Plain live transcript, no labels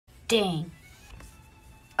Dang.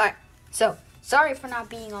 Alright, so, sorry for not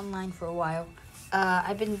being online for a while.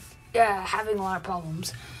 I've been having a lot of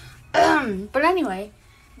problems. But anyway,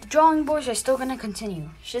 the Drawing Bois are still gonna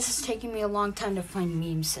continue. It's just taking me a long time to find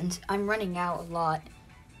memes since I'm running out a lot.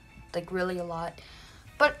 Like, really a lot.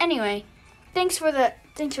 But anyway, thanks for the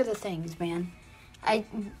things, man. I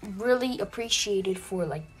really appreciate it for,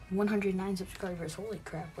 like, 109 subscribers. Holy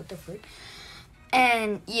crap, what the frick?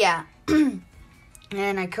 And, yeah.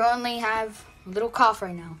 And I currently have a little cough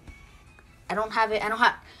right now.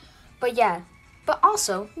 But yeah. But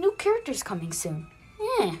also, new characters coming soon.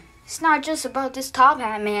 Yeah. It's not just about this top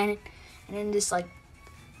hat man and then this, like,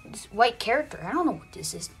 this white character. I don't know what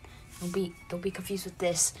this is. Don't be confused with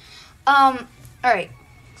this. Alright.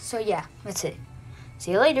 So, yeah, that's it.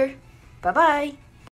 See you later. Bye-bye.